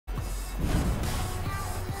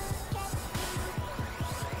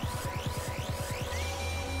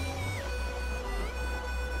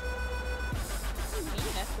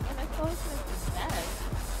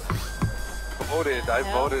voted. I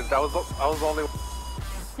voted. I was only.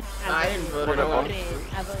 I didn't vote at all. I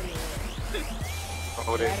voted.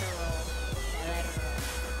 Voted.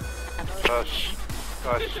 Hush.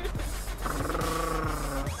 Hush.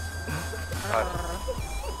 Hush.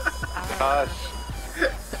 Hush.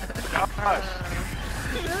 Hush.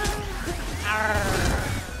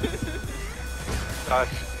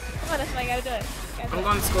 Hush. Come on, that's why I gotta do it. I'm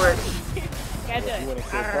going to score it. Gotta do it. You want to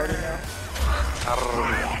kill party now?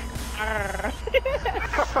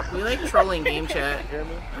 We like trolling game chat. Hear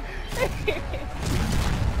me?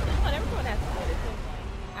 Come on, everyone has to do it.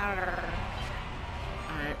 Alright.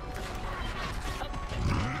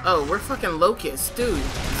 Oh, we're fucking locusts, dude.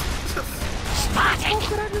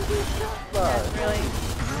 That's really.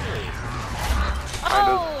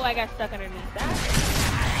 Oh, I got stuck underneath that.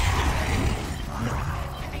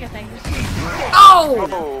 I guess I can. Oh!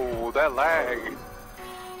 Oh, that lag.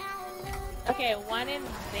 Okay, one in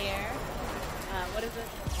there. What is it?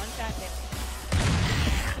 One shot there.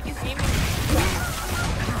 You can aim it.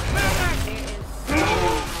 There is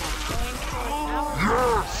going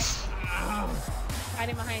towards our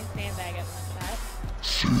hiding behind sandbag at one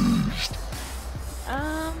shot.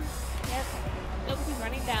 Yep. Look, he's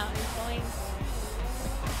running down. He's going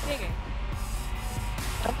bigger.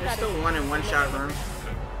 There's still one in one shot room.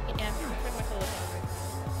 Yeah, pretty much a little over.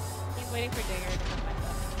 He's waiting for Digger to come back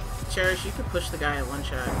up. Cherish, you could push the guy at one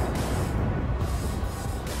shot.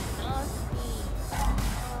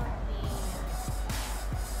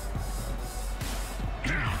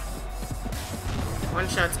 One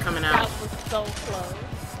shot's coming out. That was so close.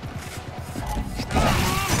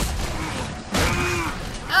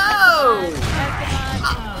 Oh!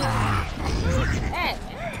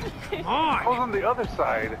 I was on the other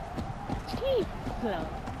side. Jeez, close.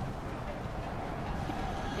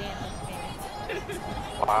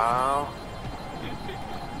 Wow.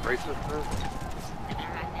 Racist. Never.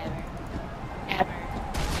 Ever.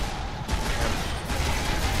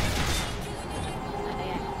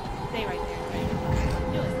 Stay right there.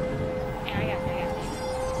 Do it. Yeah, I got it.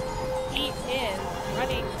 He is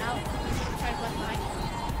running out. Try to left behind you.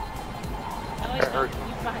 Oh,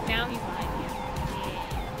 he's behind. Now he's behind you.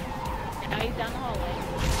 Yeah. And now he's down the hallway.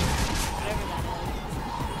 Whatever that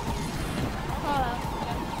is. Don't call out.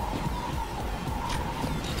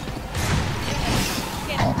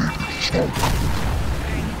 He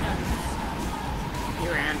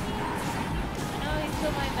ran. No, he's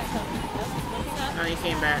still behind that cover. Looking up. Oh, he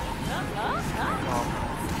came back.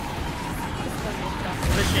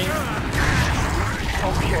 Pushing.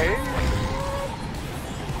 Okay.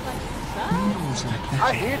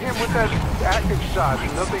 I hit him with that active shot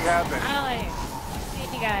and nothing happened. I like it. Hey,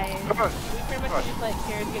 you guys. We pretty much just let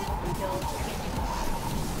Cherish get some kills.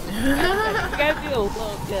 You guys do a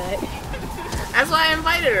little good. That's why I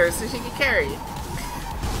invited her, so she could carry. Here.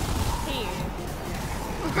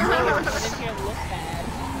 What if you look bad?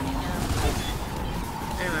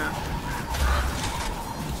 You know.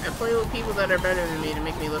 I play with people that are better than me to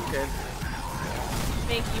make me look good.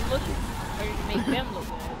 Make you look good, or make them look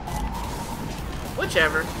good.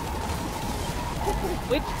 Whichever.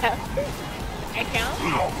 Whichever. I count?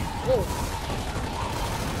 Oh.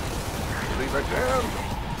 Leave it down.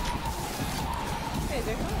 Hey,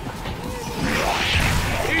 there's one.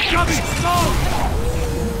 He's coming! No!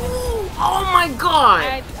 Oh my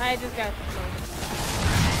god! I just got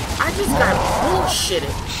I just got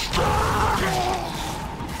bullshitted.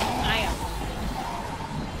 I am.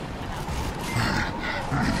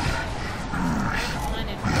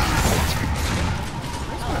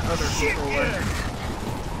 Other people were.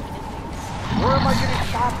 Where am I getting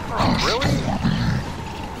shot from? Really?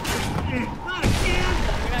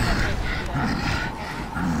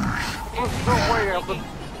 There's no way I was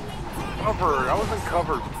covered. I wasn't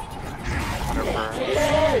covered. Whatever.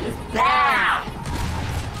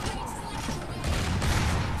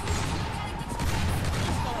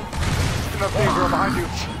 Enough danger behind you.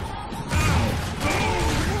 Do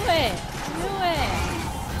it! Do it!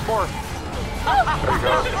 More. There you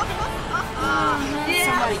go.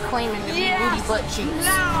 Somebody claiming to be booty butt cheeks.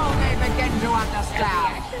 Now they begin to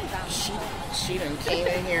understand. She done came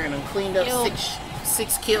in here and done cleaned up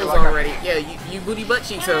six kills Like already. Yeah, you booty butt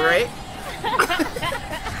cheeks, though, right?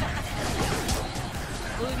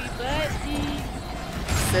 Booty butt cheeks.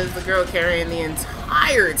 Says the girl carrying the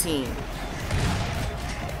entire team.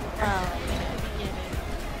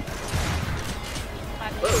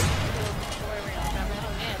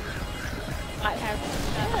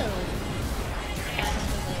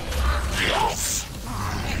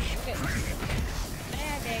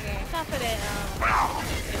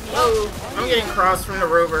 Oh, I'm getting crossed from the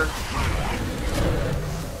rover.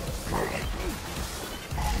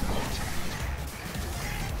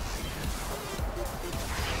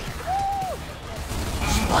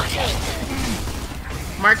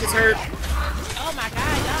 Mark is hurt. Oh my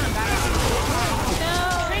god, y'all about to...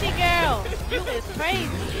 No, pretty girl. You is crazy.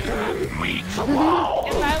 If I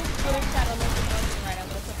would have shot a little bit right, I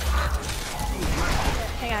would have...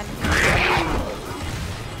 Hang on.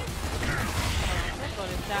 Let's go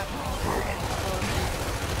to the shop.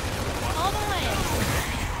 Hold on.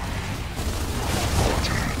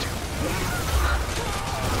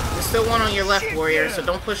 There's still one on your left, warrior, so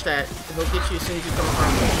don't push that. He'll get you as soon as you come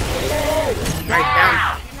across him. Right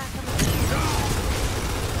down.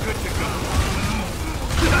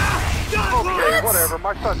 Okay, whatever.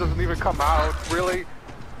 My son doesn't even come out. Really?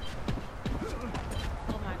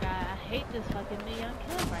 Oh my god, I hate this fucking neon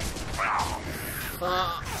kill right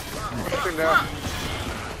Pushing now.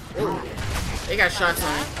 Ooh. They got shots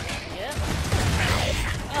on me. Yep.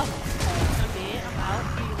 Oh, I'm dead. I'm out.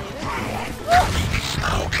 See you later.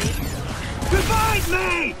 Revive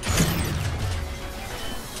me!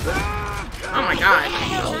 Oh my god. How did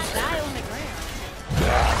I not die on the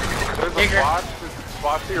ground? There's a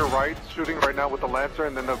bot to your right, shooting right now with the Lancer,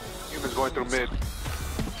 and then the human's going through mid.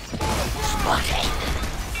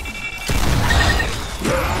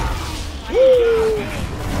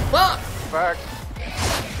 Fuck! Back.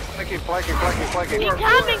 Flanking. Keep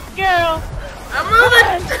coming, girl! I'm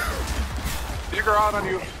moving! Digger out on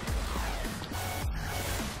you.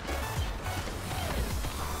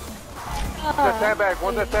 Sandbag,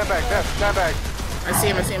 one's at sandbag, sandbag. I see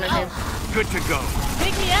him. Good to go.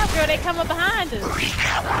 Pick me up, girl. They coming behind us.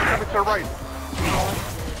 Coming to the right.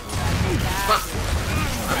 Fuck.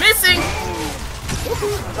 I'm missing!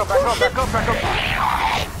 Back up.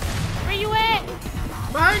 Where you at?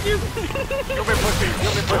 Behind you! You've been pushing.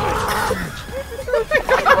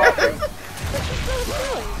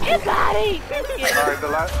 Get body! Alright, the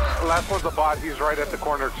last one's a bot. He's right at the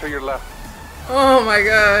corner to your left. Oh my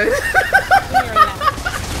god.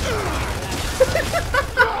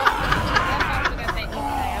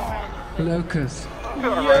 Locust.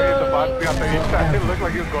 Alright, the bot got the ink. It looked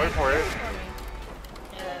like he was going for it.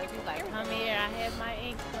 He's like, come here, I have my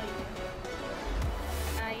ink for you.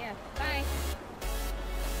 Yeah, bye.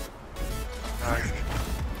 Nice.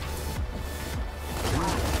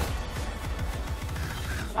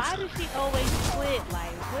 Why does she always quit?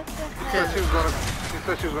 Like, what the hell? She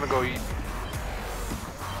said she was gonna go eat.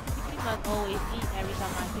 She must always eat every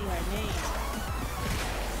time I see her name.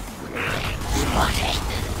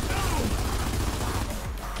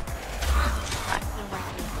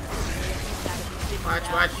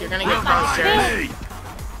 Watch, you're gonna get cross Cherish.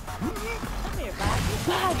 Come here, bye.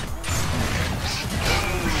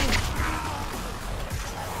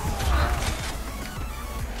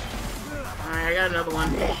 Alright, I got another one. I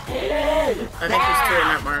think there's 2 in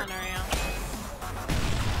that mark.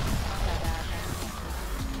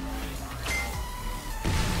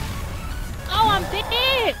 Oh, I'm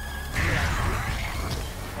dead!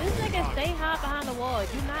 This nigga stay high behind the wall.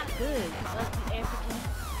 You're not good, you ugly African.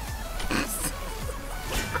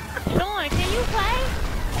 Sean, can you play?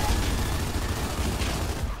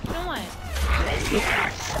 Sean.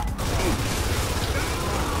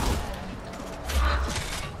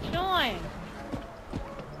 Sean.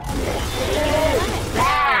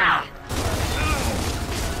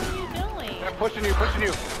 What are you doing? I'm pushing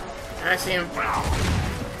you. I see him.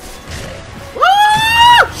 Woo!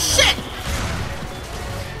 Shit!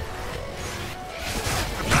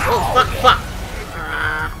 Oh, fuck.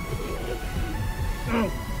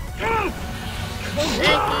 Thank you.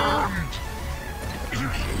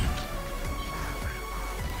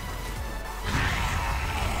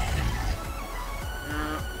 No.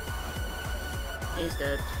 He's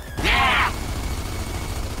dead.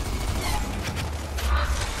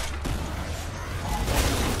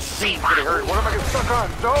 Hurry, what am I getting stuck on?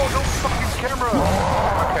 No fucking camera!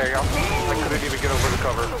 Okay, I couldn't even get over the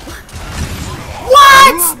cover.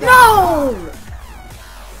 What? No!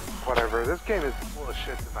 Whatever, this game is full of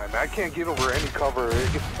shit tonight, man. I can't get over any cover.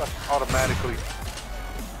 It gets stuck automatically.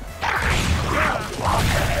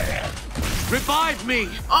 Revive me!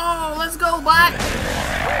 Oh, let's go, bot!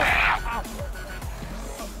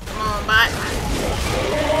 Come on, bot.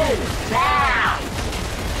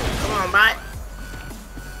 Come on, bot.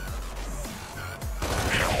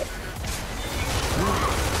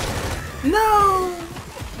 No!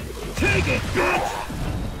 Take it, bitch!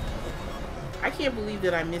 I can't believe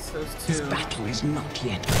that I missed those 2. This battle is not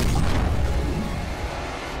yet.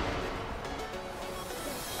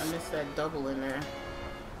 I missed that double in there.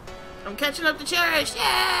 I'm catching up to Cherish!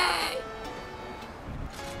 Yay!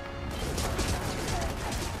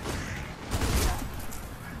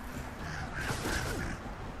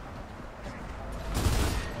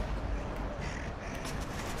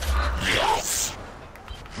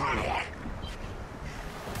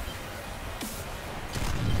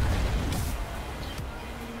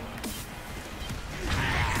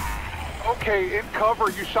 Okay, in cover,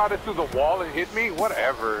 you shot it through the wall and hit me?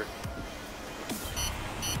 Whatever.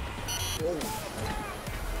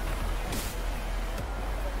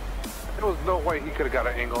 There was no way he could have got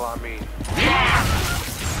an angle on me.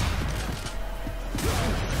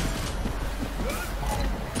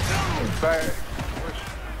 Back.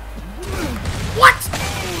 What?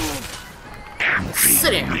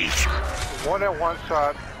 Sit down. One at one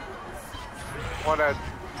shot. One at...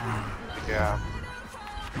 Yeah.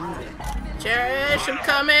 Cherish, I'm She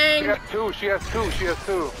coming. has two, she has two, she has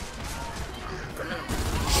two.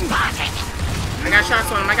 I got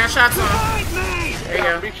shots on him. I got shots on him. There you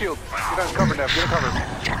go. Meat shield. Get on cover, Nev. Get on cover.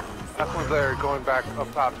 That one's there, going back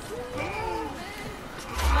up top.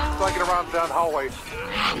 Flanking around down the hallway.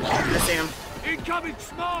 I see him. Incoming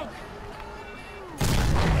smoke!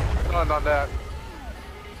 None on that.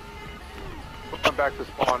 Come back to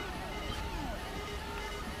spawn.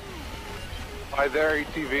 By there,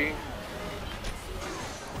 ETV.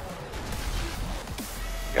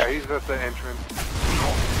 Yeah, he's at the entrance.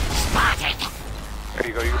 There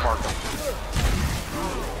you go, you can mark him.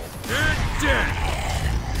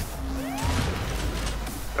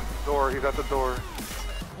 At the door, he's at the door.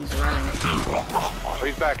 He's running. Oh,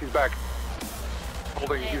 he's back, he's back.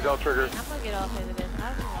 Holding, he's out trigger. I'm gonna get off into this.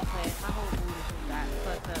 I don't want to play it. My whole mood is just got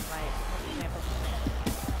fucked up. Like,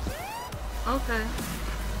 Okay.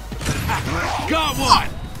 Got one!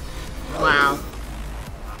 Wow.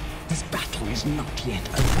 This battle is not yet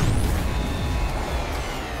over.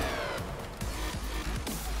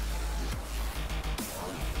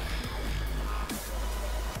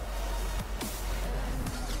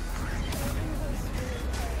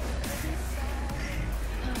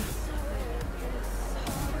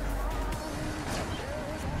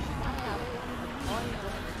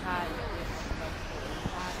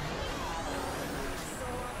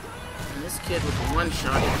 And this kid with the one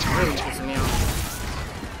shot is really pissing me off.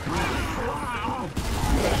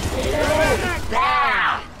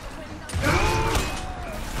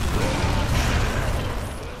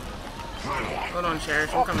 Hold on,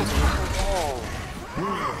 Cherish. I'm coming to you.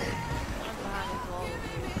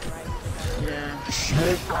 Yeah.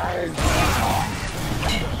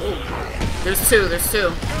 There's two. There's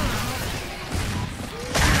two.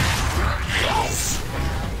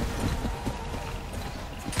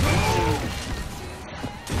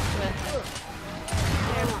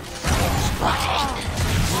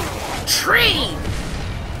 Tree!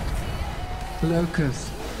 Locust.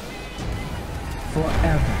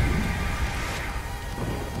 Forever.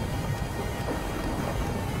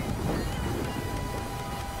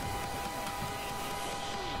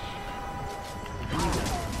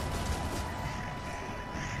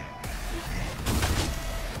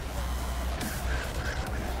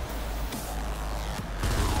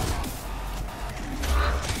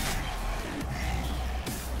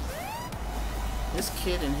 This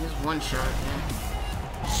kid and his one shot, man.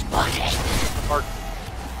 Mark.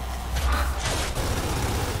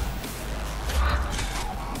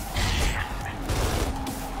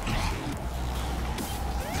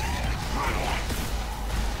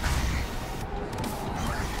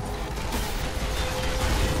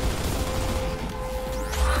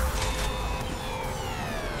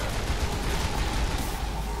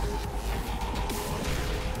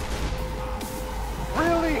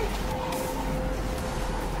 Really?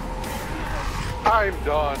 I'm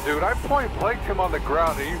done, dude. I point blanked him on the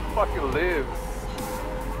ground and you fucking live.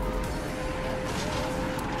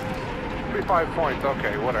 35 points,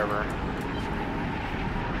 okay, whatever.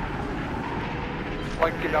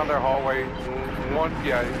 Flanking down their hallway. One,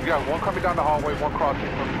 yeah, you got one coming down the hallway, one crossing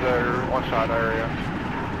from their one-shot area.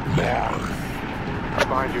 Right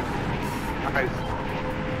behind you. Nice.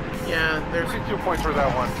 Yeah, there's 2 points for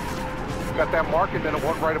that one. Got that mark and then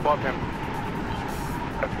one right above him.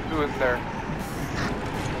 That's two in there.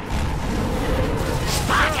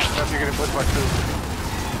 You're gonna put my two.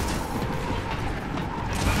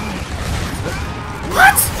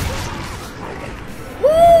 What?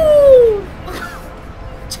 Woo!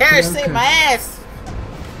 Cherish saved my ass.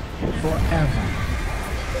 Forever.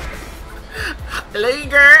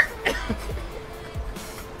 Linger.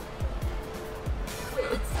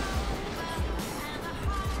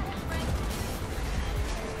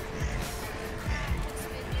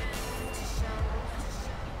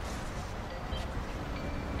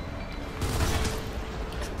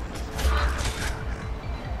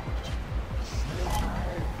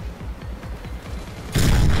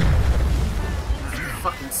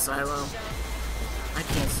 Fucking silo. I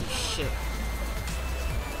can't see shit.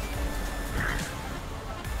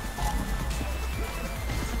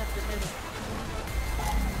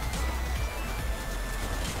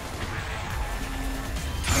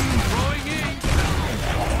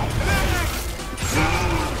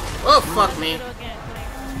 Oh, fuck me.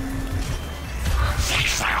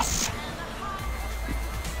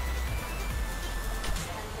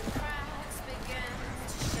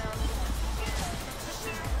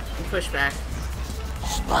 Push back.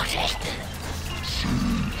 Spotted.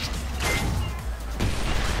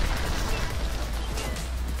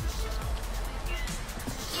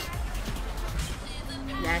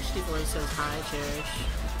 Nasty voice says hi, Cherish.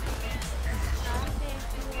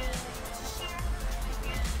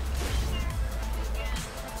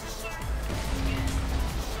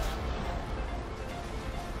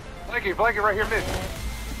 Blanky right here, mid.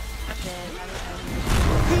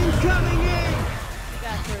 He's coming in!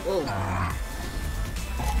 Whoa.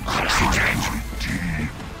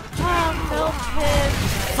 I'm so pissed.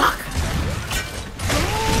 Fuck!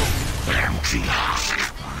 Empty husk.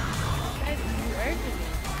 That's urgent me.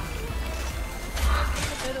 In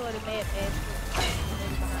the middle of the mad ass.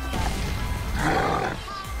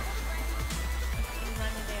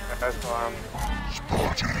 That's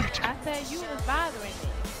Spotted. I said you was bothering me.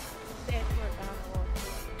 You said you were down the wall.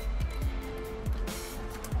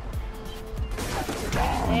 The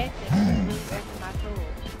way you acting is really irking my soul.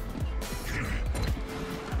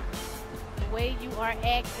 The way you are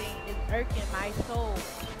acting is irking my soul.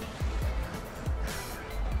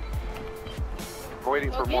 I'm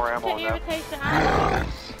waiting for more ammo Get on your that. irritation out of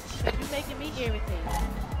me. You're making me irritated.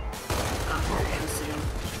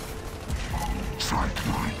 Strike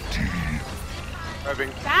my teeth.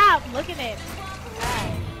 Grabbing. Stop looking at me.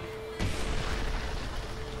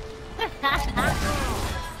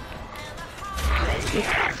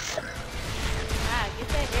 Yes. Get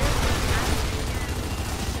that irritation out of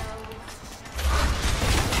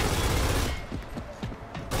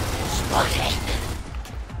Spotted. me.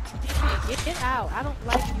 Get it out. I don't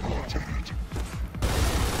like you here.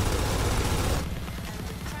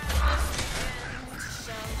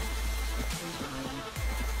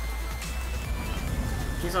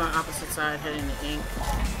 He's on the opposite side, heading to ink.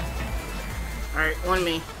 Alright, on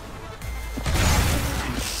me.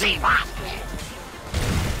 See what?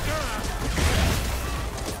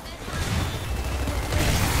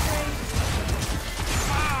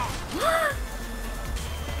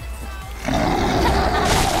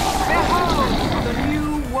 Behold the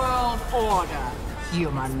new world order,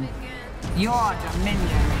 human. Your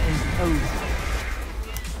dominion is over.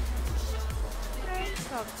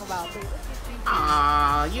 Talking about me. Look at you.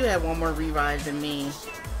 Aw, you had one more revive than me.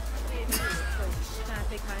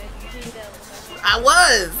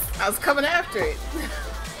 I was coming after it.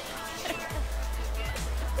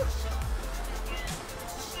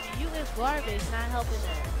 You is garbage, not helping us.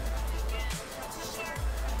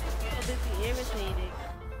 So busy irritated.